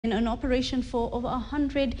in operation for over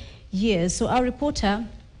 100 years. So our reporter,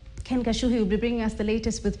 Ken Kashuhi, will be bringing us the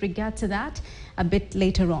latest with regard to that a bit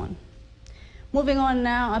later on. Moving on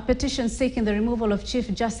now, a petition seeking the removal of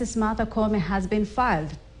Chief Justice Martha Koome has been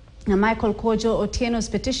filed. Now, Michael Kojo Otieno's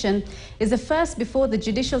petition is the first before the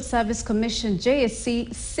Judicial Service Commission,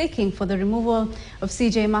 JSC, seeking for the removal of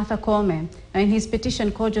CJ Martha Koome. Now, in his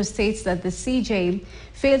petition, Kojo states that the CJ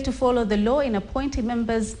failed to follow the law in appointing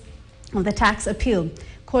members of the tax appeal.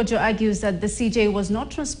 Kojo argues that the CJ was not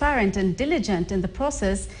transparent and diligent in the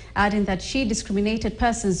process, adding that she discriminated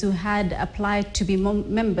persons who had applied to be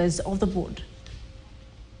members of the board.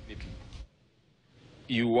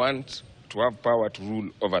 You want to have power to rule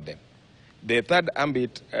over them. The third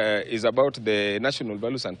ambit is about the national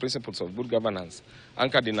values and principles of good governance,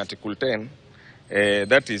 anchored in Article 10.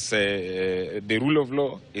 That is, the rule of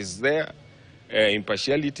law is there,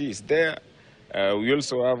 impartiality is there. We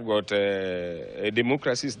also have got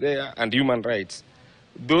democracy is there and human rights.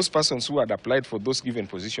 Those persons who had applied for those given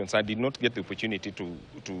positions and did not get the opportunity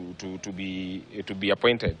to be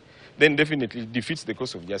appointed, then definitely defeats the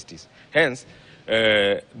cause of justice. Hence,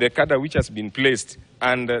 the cadre which has been placed,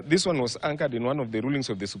 and this one was anchored in one of the rulings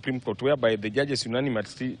of the Supreme Court, whereby the judges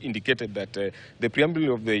unanimously indicated that the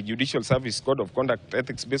preamble of the Judicial Service Code of Conduct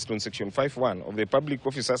Ethics, based on Section 5.1 of the Public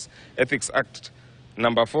Officers Ethics Act,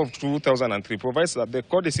 Number 4 of 2003, provides that the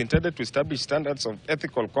code is intended to establish standards of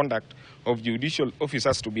ethical conduct of judicial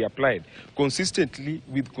officers to be applied consistently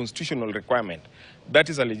with constitutional requirement. That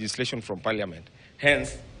is a legislation from Parliament.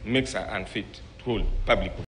 Hence, makes her unfit to hold public office.